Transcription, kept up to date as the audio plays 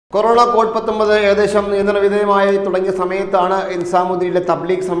Corona Covid 19 ഏകദേശം നിയന്ത്രണവിധേയമായി തുടങ്ങിയ സമയത്താണ് നിസാമുദ്ദീനിലെ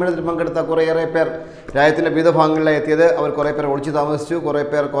തബ്ലീഗ് സമ്മേളനത്തിൽ പങ്കെടുത്ത കുറേയേറെ പേർ രാജ്യത്തിൻ്റെ വിവിധ ഭാഗങ്ങളിലായി എത്തിയത്. അവർ കുറേ പേർ ഒളിച്ചു താമസിച്ചു, കുറേ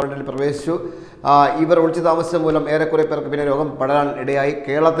പേർ ക്വാറന്റൈനിൽ പ്രവേശിച്ചു. ഇവർ ഒളിച്ചു താമസിച്ച മൂലം ഏറെ കുറേ പേർക്ക് പിന്നെ രോഗം പടരാൻ ഇടയായി.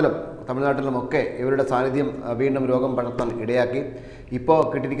 കേരളത്തിലും തമിഴ്നാട്ടിലുമൊക്കെ ഇവരുടെ സാന്നിധ്യം വീണ്ടും രോഗം പടർത്താൻ ഇടയാക്കി. ഇപ്പോൾ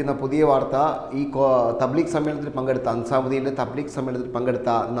കിട്ടിയിരിക്കുന്ന പുതിയ വാർത്ത, ഈ തബ്ലീഗ് സമ്മേളനത്തിൽ പങ്കെടുത്ത നിസാമുദ്ദീനിലെ തബ്ലീഗ് സമ്മേളനത്തിൽ പങ്കെടുത്ത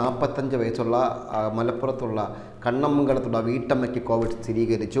 45 വയസ്സുള്ള മലപ്പുറത്തുള്ള കണ്ണമംഗലത്തുള്ള വീട്ടമ്മയ്ക്ക് കോവിഡ്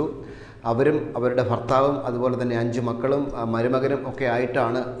സ്ഥിരീകരിച്ചു. അവരും അവരുടെ ഭർത്താവും അതുപോലെ തന്നെ 5 മക്കളും മരുമകനും ഒക്കെ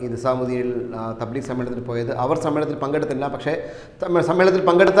ആയിട്ടാണ് ഈ നിസാമുദ്ദീനിൽ തബ്ലീഗ് സമ്മേളനത്തിൽ പോയത്. അവർ സമ്മേളനത്തിൽ പങ്കെടുത്തില്ല, പക്ഷേ സമ്മേളനത്തിൽ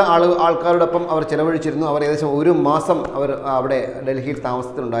പങ്കെടുത്ത ആൾക്കാരോടൊപ്പം അവർ ചെലവഴിച്ചിരുന്നു. അവർ ഏകദേശം 1 മാസം അവർ അവിടെ ഡൽഹിയിൽ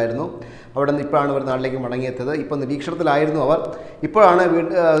താമസത്തിലുണ്ടായിരുന്നു. അവിടെ നിന്ന് ഇപ്പോഴാണ് അവർ നാട്ടിലേക്ക് മടങ്ങിയെത്തിയത്. ഇപ്പോൾ നിരീക്ഷണത്തിലായിരുന്നു അവർ. ഇപ്പോഴാണ്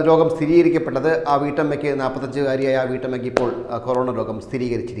രോഗം സ്ഥിരീകരിക്കപ്പെട്ടത്. ആ വീട്ടമ്മയ്ക്ക് 45-കാരിയായ ആ വീട്ടമ്മയ്ക്ക് ഇപ്പോൾ കൊറോണ രോഗം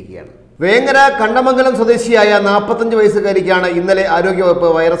സ്ഥിരീകരിച്ചിരിക്കുകയാണ്. വേങ്ങര കണ്ണമംഗലം സ്വദേശിയായ 45 വയസ്സുകാരിക്കാണ് ഇന്നലെ ആരോഗ്യവകുപ്പ്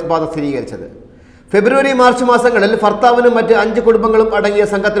വൈറസ് ബാധ സ്ഥിരീകരിച്ചത്. ഫെബ്രുവരി മാർച്ച് മാസങ്ങളിൽ ഭർത്താവിനും മറ്റ് 5 കുടുംബങ്ങളും അടങ്ങിയ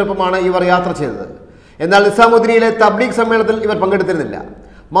സംഘത്തിനൊപ്പമാണ് ഇവർ യാത്ര ചെയ്തത്. എന്നാൽ നിസാമുദ്ദീനിലെ തബ്ലീഗ് സമ്മേളനത്തിൽ ഇവർ പങ്കെടുത്തിരുന്നില്ല.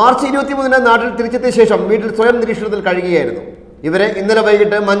 മാർച്ച് 23-ന് നാട്ടിൽ തിരിച്ചെത്തിയ ശേഷം വീട്ടിൽ സ്വയം നിരീക്ഷണത്തിൽ കഴിയുകയായിരുന്നു. ഇവരെ ഇന്നലെ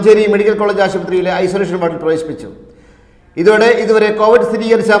വൈകിട്ട് മഞ്ചേരി മെഡിക്കൽ കോളേജ് ആശുപത്രിയിലെ ഐസൊലേഷൻ വാർഡിൽ പ്രവേശിപ്പിച്ചു. ഇതോടെ ഇതുവരെ കോവിഡ്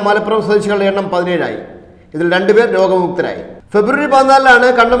സ്ഥിരീകരിച്ച മലപ്പുറം സ്വദേശികളുടെ എണ്ണം 17 ആയി. ഇതിൽ 2 പേർ രോഗമുക്തരായി. ഫെബ്രുവരി 14-ലാണ്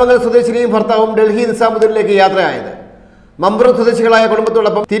കണ്ണമംഗലം സ്വദേശിനിയും ഭർത്താവും ഡൽഹി നിസാമുദ്ദീനിലേക്ക് യാത്രയായത്. മമ്പുറം സ്വദേശികളായ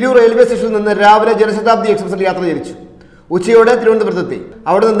കുടുംബത്തോടൊപ്പം തിരൂർ റെയിൽവേ സ്റ്റേഷനിൽ നിന്ന് രാവിലെ ജനശതാബ്ദി എക്സ്പ്രസിൽ യാത്ര തിരിച്ചു. ഉച്ചയോടെ തിരുവനന്തപുരത്തെത്തി.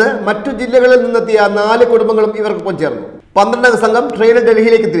 അവിടെ നിന്ന് മറ്റു ജില്ലകളിൽ നിന്നെത്തിയ 4 കുടുംബങ്ങളും ഇവർക്കൊപ്പം ചേർന്നു. 12 സംഘം ട്രെയിനിൽ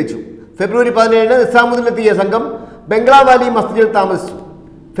ഡൽഹിയിലേക്ക് തിരിച്ചു. ഫെബ്രുവരി 17-ന് നിസാമുദ്ദീനിലെത്തിയ സംഘം ബംഗ്ലാവാലി മസ്ജിദിൽ താമസിച്ചു.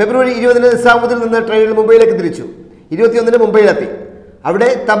 ഫെബ്രുവരി 20-ന് നിസാമുദ്ദീനിൽ നിന്ന് ട്രെയിനിൽ മുംബൈയിലേക്ക് തിരിച്ചു. 21-ന് മുംബൈയിലെത്തി. അവിടെ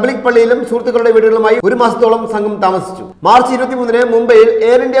തബ്ലീഗ് പള്ളിയിലും സുഹൃത്തുക്കളുടെ വീടുകളുമായി 1 മാസത്തോളം സംഘം താമസിച്ചു. മാർച്ച് 23-ന് മുംബൈയിൽ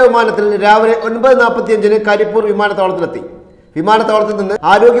എയർ ഇന്ത്യ വിമാനത്തിൽ രാവിലെ 9:45-ന് കരിപ്പൂർ വിമാനത്താവളത്തിലെത്തി. വിമാനത്താവളത്തിൽ നിന്ന്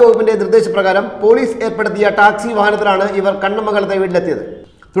ആരോഗ്യവകുപ്പിന്റെ നിർദ്ദേശപ്രകാരം പോലീസ് ഏർപ്പെടുത്തിയ ടാക്സി വാഹനത്തിലാണ് ഇവർ കണ്ണമംഗലത്തെ വീട്ടിലെത്തിയത്.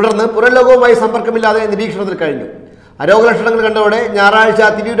 തുടർന്ന് പുറംലോകവുമായി സമ്പർക്കമില്ലാതെ നിരീക്ഷണത്തിൽ കഴിഞ്ഞു. രോഗലക്ഷണങ്ങൾ കണ്ടതോടെ ഞായറാഴ്ച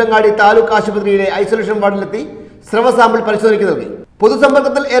തിരൂരങ്ങാടി താലൂക്ക് ആശുപത്രിയിലെ ഐസൊലേഷൻ വാർഡിലെത്തി സ്രവ സാമ്പിൾ പരിശോധനയ്ക്ക് നൽകി.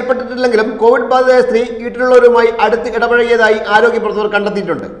 പൊതുസമ്പർക്കത്തിൽ ഏർപ്പെട്ടിട്ടില്ലെങ്കിലും കോവിഡ് ബാധിതയായ സ്ത്രീ വീട്ടിലുള്ളവരുമായി അടുത്ത് ഇടപഴകിയതായി ആരോഗ്യ പ്രവർത്തകർ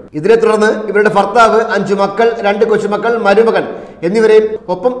കണ്ടെത്തിയിട്ടുണ്ട്. ഇതിനെ തുടർന്ന് ഇവരുടെ ഭർത്താവ്, 5 മക്കൾ, 2 കൊച്ചുമക്കൾ, മരുമകൻ എന്നിവരെയും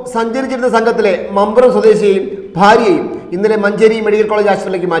ഒപ്പം സഞ്ചരിച്ചിരുന്ന സംഘത്തിലെ മമ്പുറം സ്വദേശിയെയും ഭാര്യയെയും ഇന്നലെ മഞ്ചേരി മെഡിക്കൽ കോളേജ്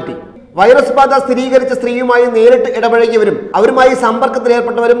ആശുപത്രിയിലേക്ക് മാറ്റി. വൈറസ് ബാധ സ്ഥിരീകരിച്ച സ്ത്രീയുമായി നേരിട്ട് ഇടപഴകിയവരും അവരുമായി സമ്പർക്കത്തിൽ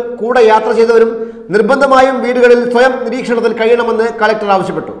ഏർപ്പെട്ടവരും കൂടെ യാത്ര ചെയ്തവരും നിർബന്ധമായും വീടുകളിൽ സ്വയം നിരീക്ഷണത്തിൽ കഴിയണമെന്ന് കളക്ടർ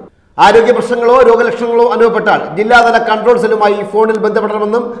ആവശ്യപ്പെട്ടു. ആരോഗ്യ പ്രശ്നങ്ങളോ രോഗലക്ഷണങ്ങളോ അനുഭവപ്പെട്ടാൽ ജില്ലാതല കൺട്രോൾ സെല്ലുമായി ഫോണിൽ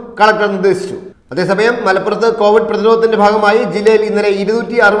ബന്ധപ്പെടണമെന്നും കളക്ടർ നിർദ്ദേശിച്ചു. അതേസമയം മലപ്പുറത്ത് കോവിഡ് പ്രതിരോധത്തിന്റെ ഭാഗമായി ജില്ലയിൽ ഇന്നലെ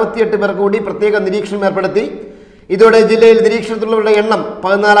 268 പേർക്ക് കൂടി പ്രത്യേക നിരീക്ഷണം ഏർപ്പെടുത്തി. ഇതോടെ ജില്ലയിൽ നിരീക്ഷണത്തിലുള്ളവരുടെ എണ്ണം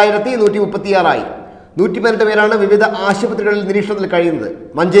 14,136 ആയി. 118 പേരാണ് വിവിധ ആശുപത്രികളിൽ നിരീക്ഷണത്തിൽ കഴിയുന്നത്.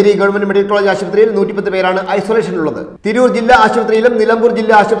 മഞ്ചേരി ഗവൺമെന്റ് മെഡിക്കൽ കോളേജ് ആശുപത്രിയിൽ 110 പേരാണ് ഐസൊലേഷനിലുള്ളത്. തിരൂർ ജില്ലാ ആശുപത്രിയിലും നിലമ്പൂർ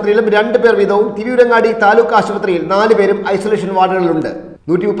ജില്ലാ ആശുപത്രിയിലും 2 പേർ വീതവും തിരൂരങ്ങാടി താലൂക്ക് ആശുപത്രിയിൽ 4 പേരും ഐസൊലേഷൻ വാർഡുകളിലുണ്ട്.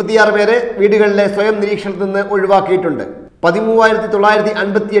 136 പേരെ വീടുകളിലെ സ്വയം നിരീക്ഷണത്തിൽ നിന്ന് ഒഴിവാക്കിയിട്ടുണ്ട്.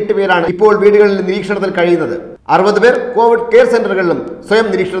 13,958 പേരാണ് ഇപ്പോൾ വീടുകളിൽ നിരീക്ഷണത്തിൽ കഴിയുന്നത്. 60 പേർ കോവിഡ് കെയർ സെന്ററുകളിലും സ്വയം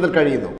നിരീക്ഷണത്തിൽ കഴിയുന്നു.